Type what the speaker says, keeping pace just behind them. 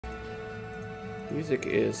Music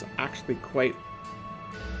is actually quite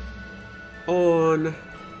on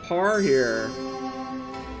par here.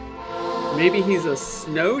 Maybe he's a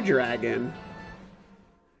snow dragon.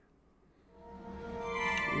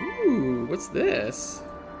 Ooh, what's this?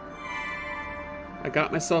 I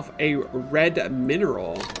got myself a red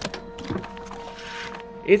mineral.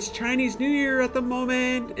 It's Chinese New Year at the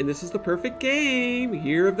moment, and this is the perfect game.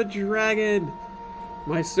 Year of the Dragon.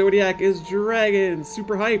 My zodiac is dragon.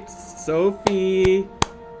 Super hyped. Sophie.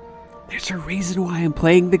 There's a reason why I'm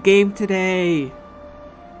playing the game today.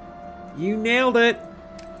 You nailed it.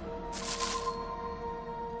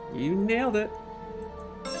 You nailed it.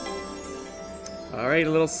 Alright, a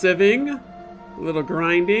little sieving, a little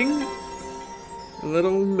grinding, a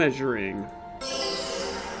little measuring.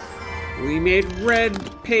 We made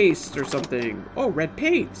red paste or something. Oh, red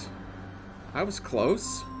paint. I was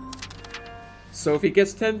close. Sophie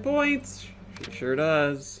gets 10 points. She sure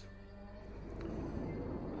does.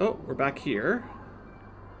 Oh, we're back here.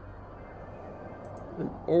 An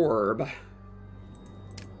orb.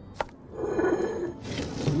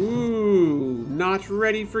 Ooh, not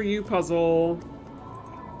ready for you, puzzle.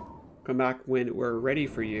 Come back when we're ready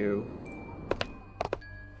for you.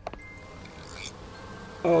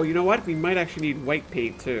 Oh, you know what? We might actually need white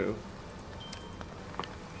paint, too.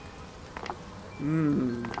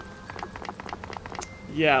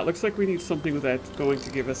 Yeah, it looks like we need something that's going to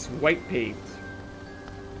give us white paint.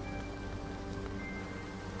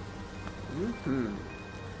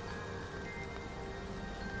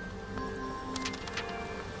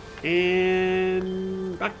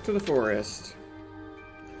 And back to the forest.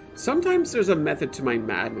 Sometimes there's a method to my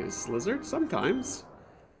madness, Lizard. Sometimes.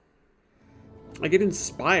 I get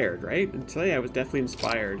inspired, right? And today I was definitely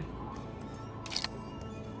inspired.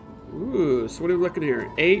 Ooh, so what are we looking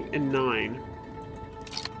here? 8 and 9.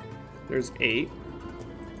 There's 8.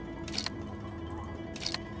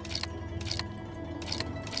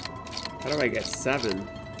 How do I get 7?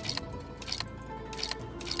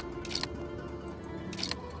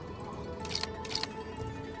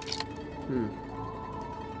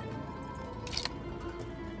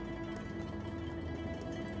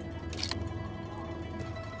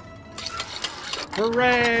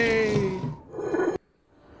 Hooray!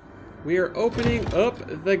 We are opening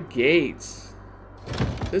up the gates.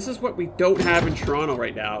 This is what we don't have in Toronto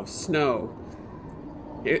right now. Snow.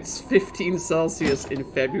 It's 15 Celsius in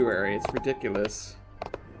February. It's ridiculous.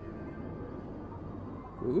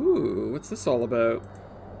 Ooh, what's this all about?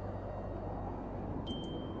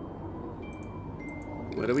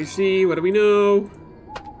 What do we see? What do we know?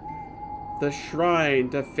 The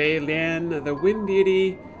shrine to Fei Lian, the wind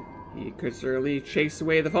deity. He could certainly chase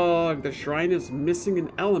away the fog. The shrine is missing an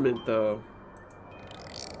element, though.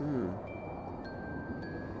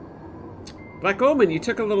 Black Omen, you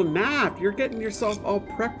took a little nap. You're getting yourself all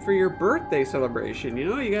prepped for your birthday celebration. You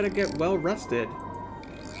know, you gotta get well rested.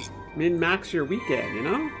 Min-max your weekend, you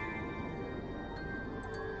know?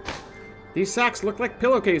 These sacks look like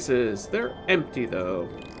pillowcases. They're empty, though.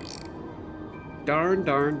 Darn,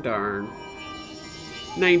 darn, darn.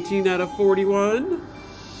 19 out of 41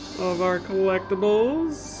 of our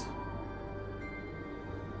collectibles.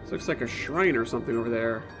 This looks like a shrine or something over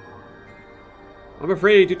there. I'm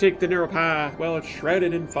afraid to take the narrow path. Well, it's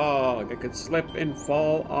shrouded in fog. I could slip and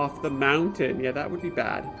fall off the mountain. Yeah, that would be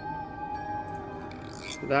bad.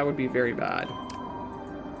 That would be very bad.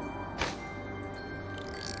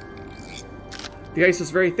 The ice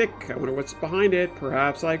is very thick. I wonder what's behind it.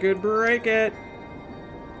 Perhaps I could break it.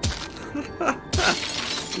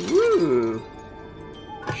 Woo!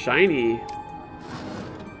 Shiny.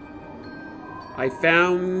 I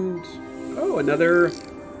found... oh, another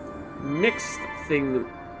mixed thing.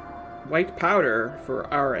 White powder for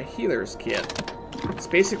our healer's kit. It's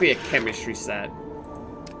basically a chemistry set.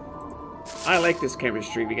 I like this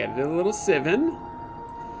chemistry. We got to do a little sieving.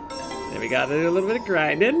 Then we got to do a little bit of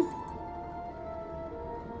grinding.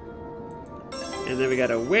 And then we got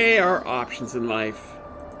to weigh our options in life.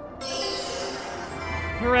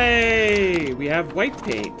 Hooray! We have white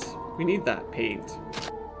paint. We need that paint.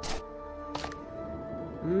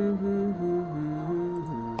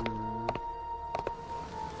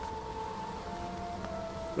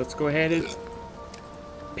 Let's go ahead and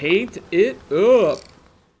paint it up.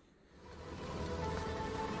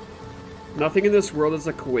 Nothing in this world is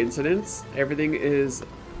a coincidence. Everything is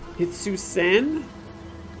Hitsu-sen.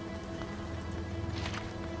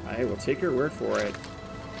 I will take your word for it.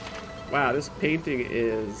 Wow, this painting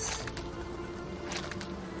is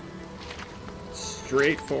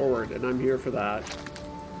straightforward, and I'm here for that.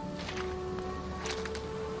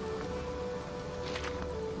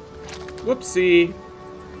 Whoopsie.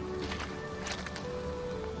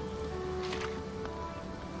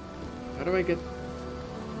 How do I get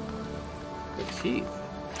the teeth?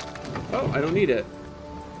 Oh, I don't need it.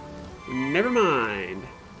 Never mind.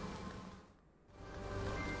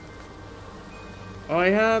 Oh, I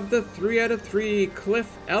have the 3 out of 3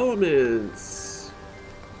 cliff elements.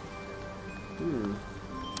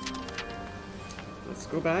 Let's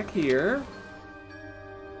go back here.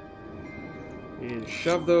 And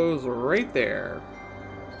shove those right there.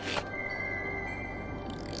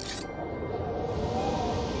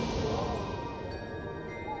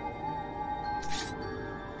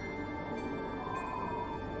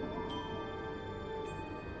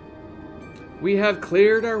 We have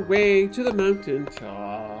cleared our way to the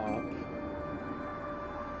mountaintop.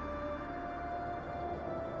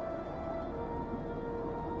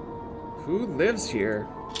 Who lives here?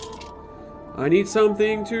 I need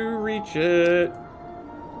something to reach it.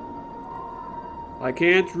 I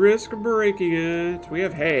can't risk breaking it. We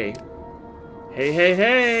have hay. Hey, hey,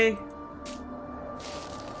 hey!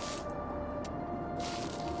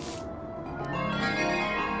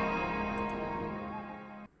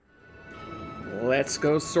 Let's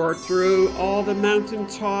go sort through all the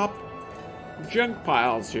mountaintop junk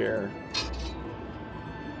piles here.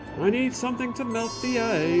 I need something to melt the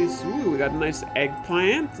ice. Ooh, we got a nice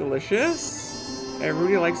eggplant. Delicious.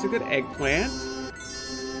 Everybody likes a good eggplant.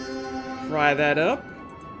 Fry that up.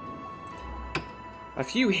 A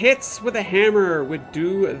few hits with a hammer would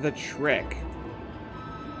do the trick.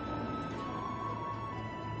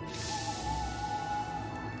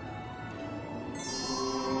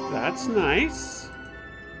 That's nice.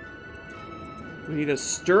 We need a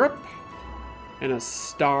stirrup and a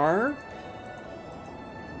star.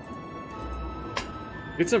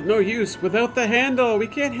 It's of no use without the handle. We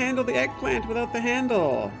can't handle the eggplant without the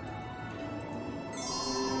handle.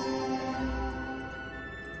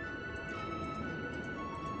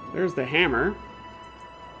 There's the hammer.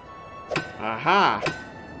 Aha!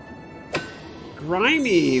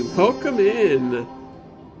 Grimy, welcome in.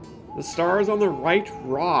 The star is on the right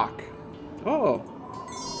rock. Oh.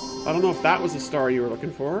 I don't know if that was the star you were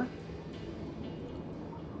looking for.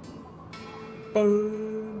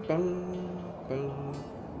 Bum, bum, bum.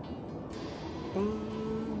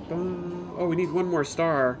 Bum, bum. Oh, we need one more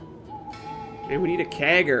star. And we need a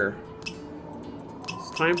kegger.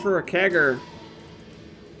 It's time for a kegger.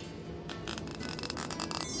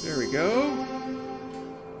 There we go.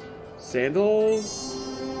 Sandals.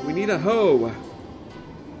 We need a hoe.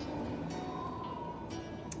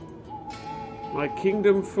 My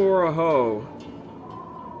kingdom for a hoe.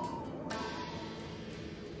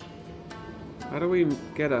 How do we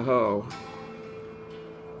get a hoe?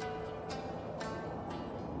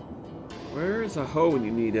 Where is a hoe when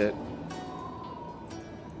you need it?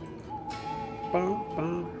 Bum,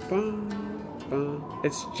 bum, bum, bum.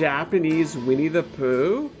 It's Japanese Winnie the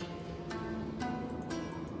Pooh?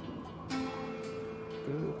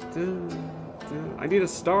 I need a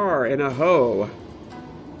star and a hoe.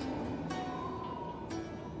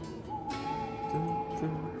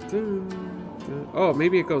 Oh,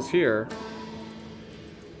 maybe it goes here.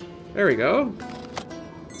 There we go.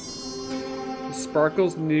 The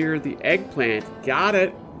sparkles near the eggplant. Got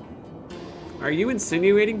it. Are you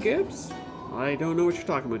insinuating, Gibbs? I don't know what you're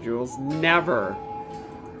talking about, Jules. Never.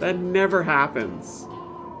 That never happens.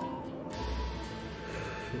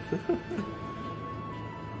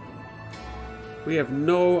 We have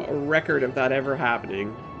no record of that ever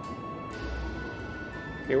happening.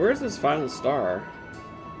 Okay, where's this final star?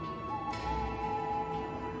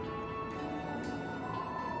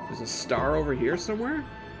 There's a star over here somewhere?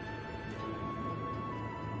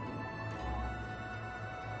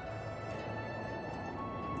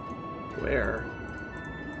 Where?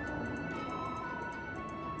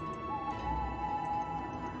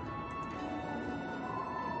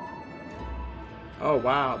 Oh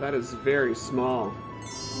wow, that is very small.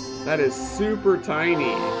 That is super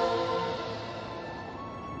tiny.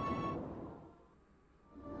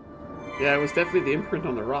 Yeah, it was definitely the imprint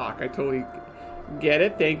on the rock. I totally get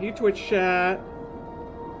it. Thank you, Twitch chat.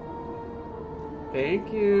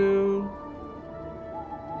 Thank you.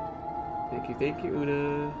 Thank you,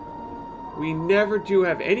 Una. We never do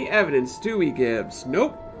have any evidence, do we, Gibbs?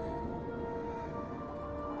 Nope.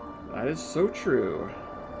 That is so true.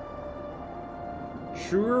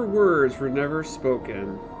 Truer words were never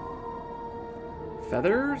spoken.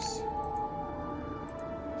 Feathers?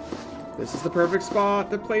 This is the perfect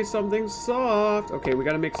spot to place something soft. Okay, we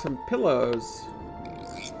gotta make some pillows.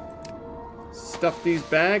 Stuff these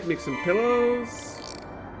bags, make some pillows.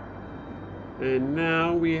 And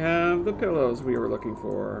now we have the pillows we were looking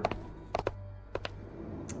for.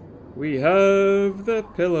 We have the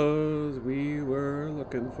pillows we were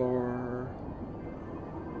looking for.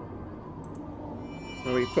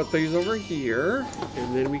 So we put these over here,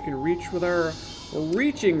 and then we can reach with our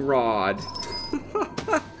reaching rod.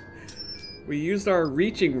 We used our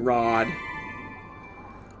reaching rod.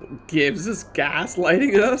 Gibbs is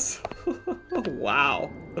gaslighting us? Wow.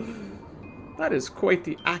 That is quite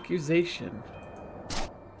the accusation.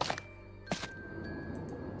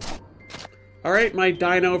 Alright, my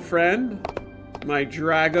dino friend. My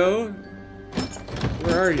Drago.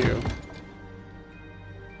 Where are you?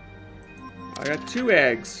 I got 2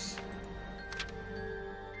 eggs.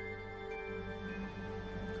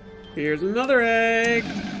 Here's another egg.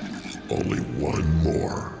 Only one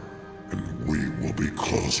more, and we will be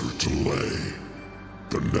closer to lay.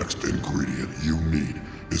 The next ingredient you need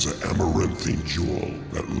is an amaranthine jewel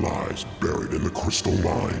that lies buried in the crystal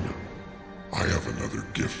mine. I have another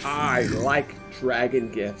gift for you. I like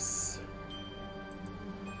dragon gifts.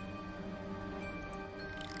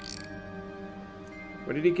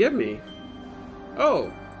 What did he give me?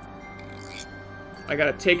 Oh. I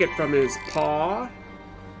gotta take it from his paw.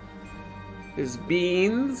 His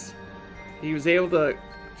beans. He was able to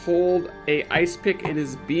hold a ice pick in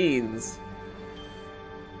his beans.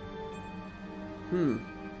 Look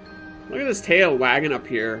at his tail wagging up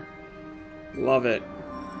here. Love it.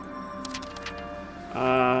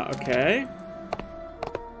 Okay.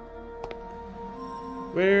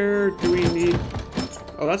 Where do we need...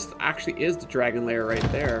 Oh, that's actually is the dragon lair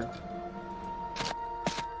right there.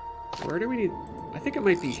 Where do we need... I think it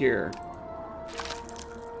might be here.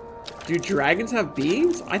 Do dragons have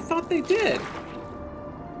beans? I thought they did.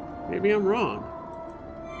 Maybe I'm wrong.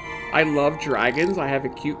 I love dragons. I have a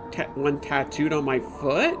cute one tattooed on my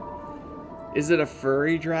foot. Is it a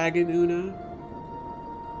furry dragon, Una?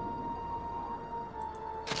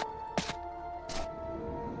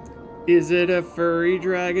 Is it a furry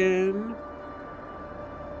dragon?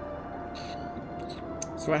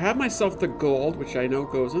 So I have myself the gold, which I know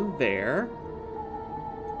goes in there.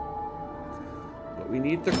 But we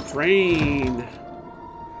need the crane.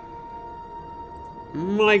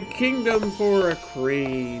 My kingdom for a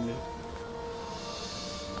crane.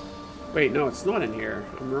 Wait, no, it's not in here.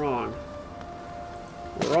 I'm wrong.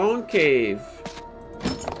 Wrong cave.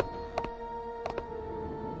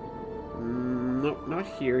 Nope, not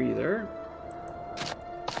here either.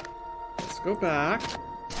 Let's go back.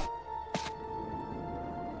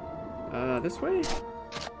 This way?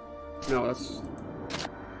 No, that's...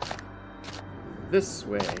 this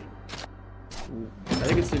way. I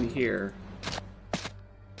think it's in here.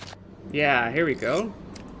 Yeah, here we go.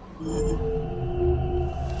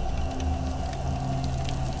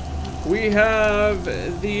 We have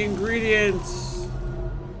the ingredients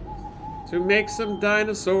to make some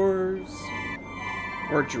dinosaurs.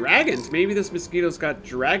 Or dragons. Maybe this mosquito's got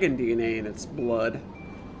dragon DNA in its blood.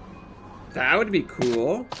 That would be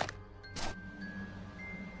cool.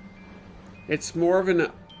 It's more of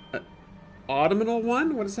an autumnal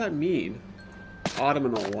one? What does that mean?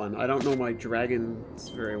 Autumnal one. I don't know my dragons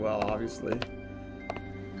very well, obviously.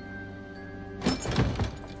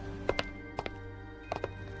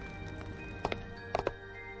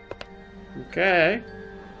 Okay.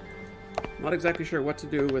 Not exactly sure what to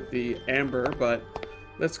do with the amber, but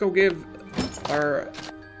let's go give our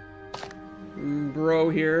bro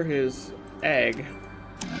here his egg.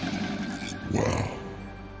 Wow.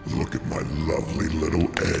 Look at my lovely little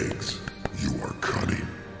eggs. You are cunning,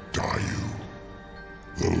 Dayu.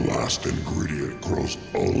 The last ingredient grows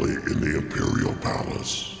only in the Imperial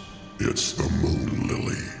Palace. It's the Moon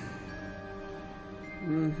Lily.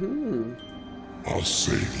 I'll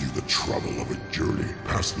save you the trouble of a journey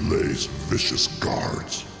past Lei's vicious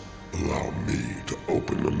guards. Allow me to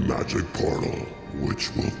open the magic portal, which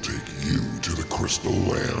will take you to the Crystal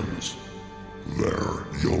Lands. There,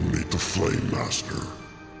 you'll meet the Flame Master,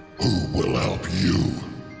 who will help you.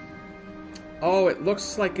 Oh, it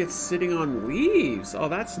looks like it's sitting on leaves. Oh,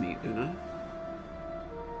 that's neat, Una.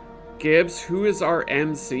 Gibbs, who is our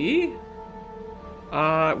MC?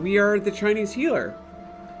 We are the Chinese healer.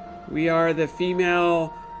 We are the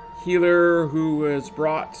female healer who was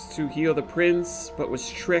brought to heal the prince, but was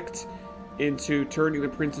tricked into turning the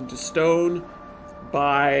prince into stone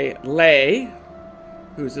by Lei,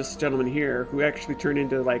 who's this gentleman here, who actually turned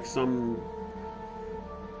into like some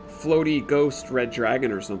floaty ghost red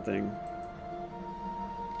dragon or something.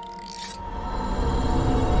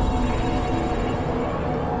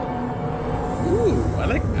 Ooh, I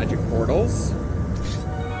like magic portals.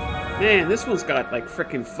 Man, this one's got like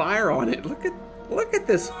frickin' fire on it. Look at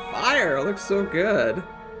this fire. It looks so good.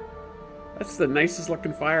 That's the nicest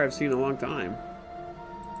looking fire I've seen in a long time.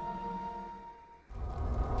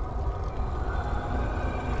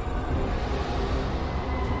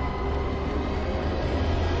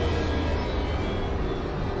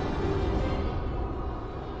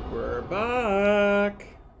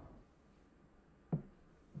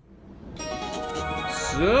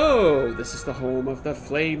 So, this is the home of the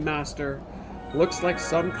Flame Master. Looks like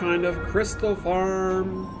some kind of crystal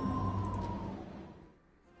farm.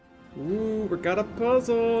 Ooh, we got a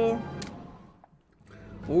puzzle.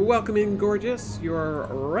 Welcome in, gorgeous. You're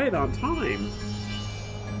right on time.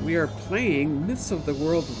 We are playing Myths of the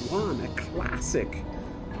World 1, a classic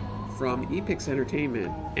from Eipix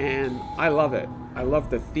Entertainment, and I love it. I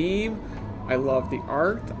love the theme, I love the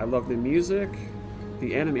art, I love the music.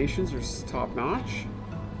 The animations are top-notch.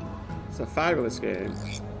 It's a fabulous game.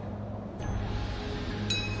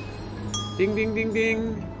 Ding, ding, ding,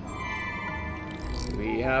 ding.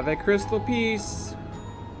 We have a crystal piece.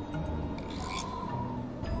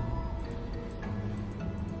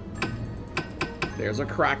 There's a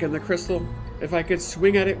crack in the crystal. If I could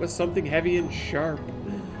swing at it with something heavy and sharp,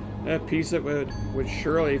 that piece of it would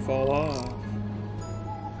surely fall off.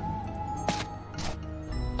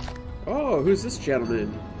 Oh, who's this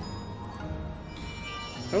gentleman?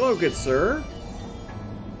 Hello, good sir.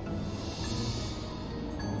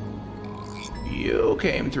 You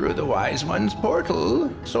came through the Wise One's portal,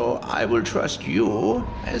 so I will trust you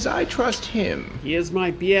as I trust him. He is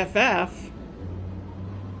my BFF.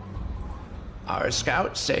 Our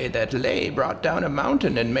scouts say that Lay brought down a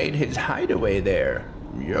mountain and made his hideaway there.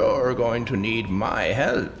 You're going to need my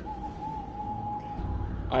help.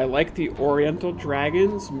 I like the Oriental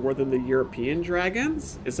dragons more than the European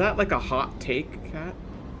dragons. Is that like a hot take, Cat?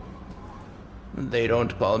 They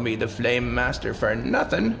don't call me the Flame Master for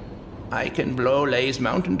nothing. I can blow Lay's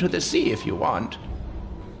mountain to the sea if you want.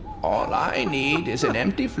 All I need is an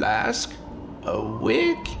empty flask, a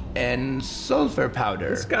wick, and sulfur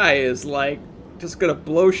powder. This guy is like just gonna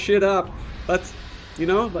blow shit up. Let's, you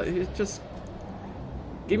know, just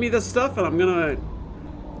give me the stuff and I'm gonna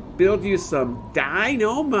build you some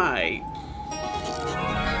dynamite.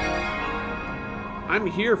 I'm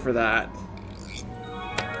here for that.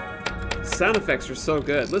 Sound effects are so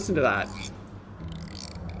good. Listen to that.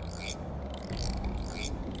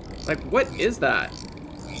 Like, what is that?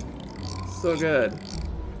 So good.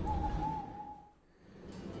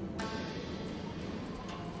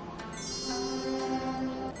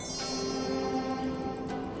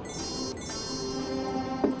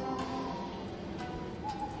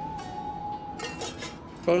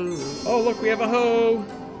 Boom. Oh, look, we have a hoe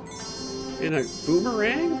and a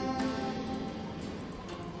boomerang.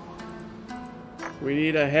 We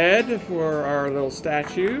need a head for our little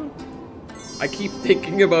statue. I keep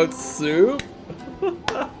thinking about soup.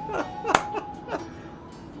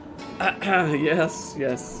 Yes,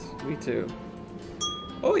 yes, me too.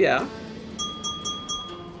 Oh yeah.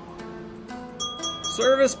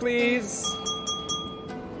 Service, please.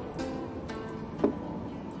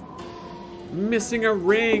 Missing a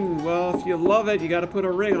ring. Well, if you love it, you gotta put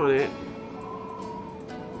a ring on it.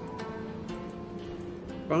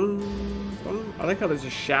 Bum, bum. I like how there's a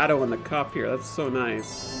shadow in the cup here. That's so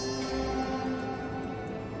nice.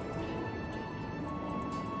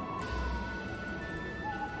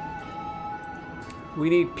 We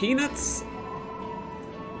need peanuts.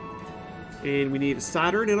 And we need a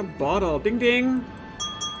Saturn and a bottle. Ding ding.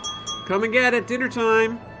 Come and get it. Dinner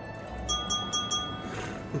time.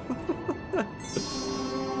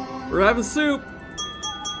 We're having soup.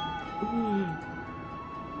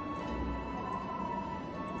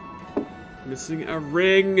 Missing a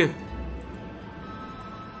ring.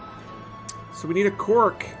 So we need a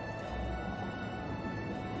cork.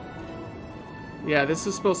 Yeah, this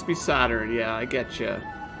is supposed to be Saturn. Yeah, I get you.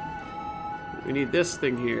 We need this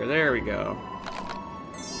thing here. There we go.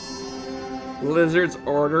 Lizard's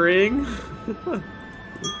ordering.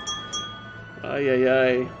 Ay, ay,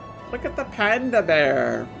 ay. Look at the panda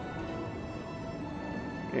bear.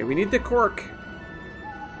 Okay, we need the cork.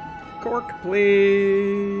 Cork,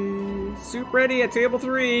 please. Soup ready at table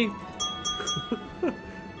 3.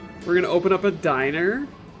 We're gonna open up a diner.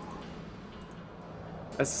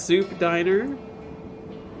 A soup diner.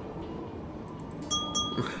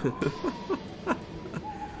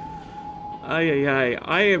 Ay, ay, ay.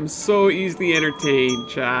 I am so easily entertained,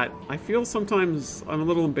 chat. I feel sometimes I'm a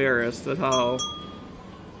little embarrassed at how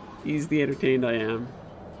easily entertained I am.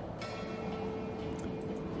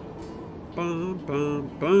 Bum, bum,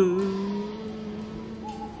 bum.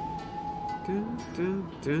 Dun, dun,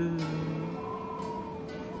 dun.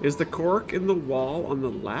 Is the cork in the wall on the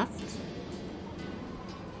left?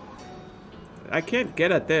 I can't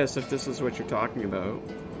get at this if this is what you're talking about.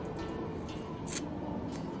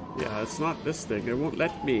 Yeah, it's not this thing. It won't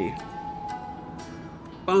let me.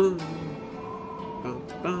 Bum, bum,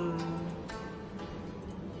 bum.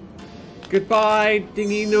 Goodbye,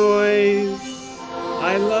 dingy noise.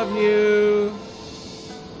 I love you.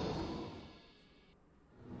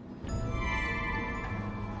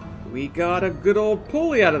 We got a good old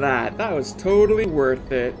pulley out of that. That was totally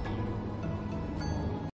worth it.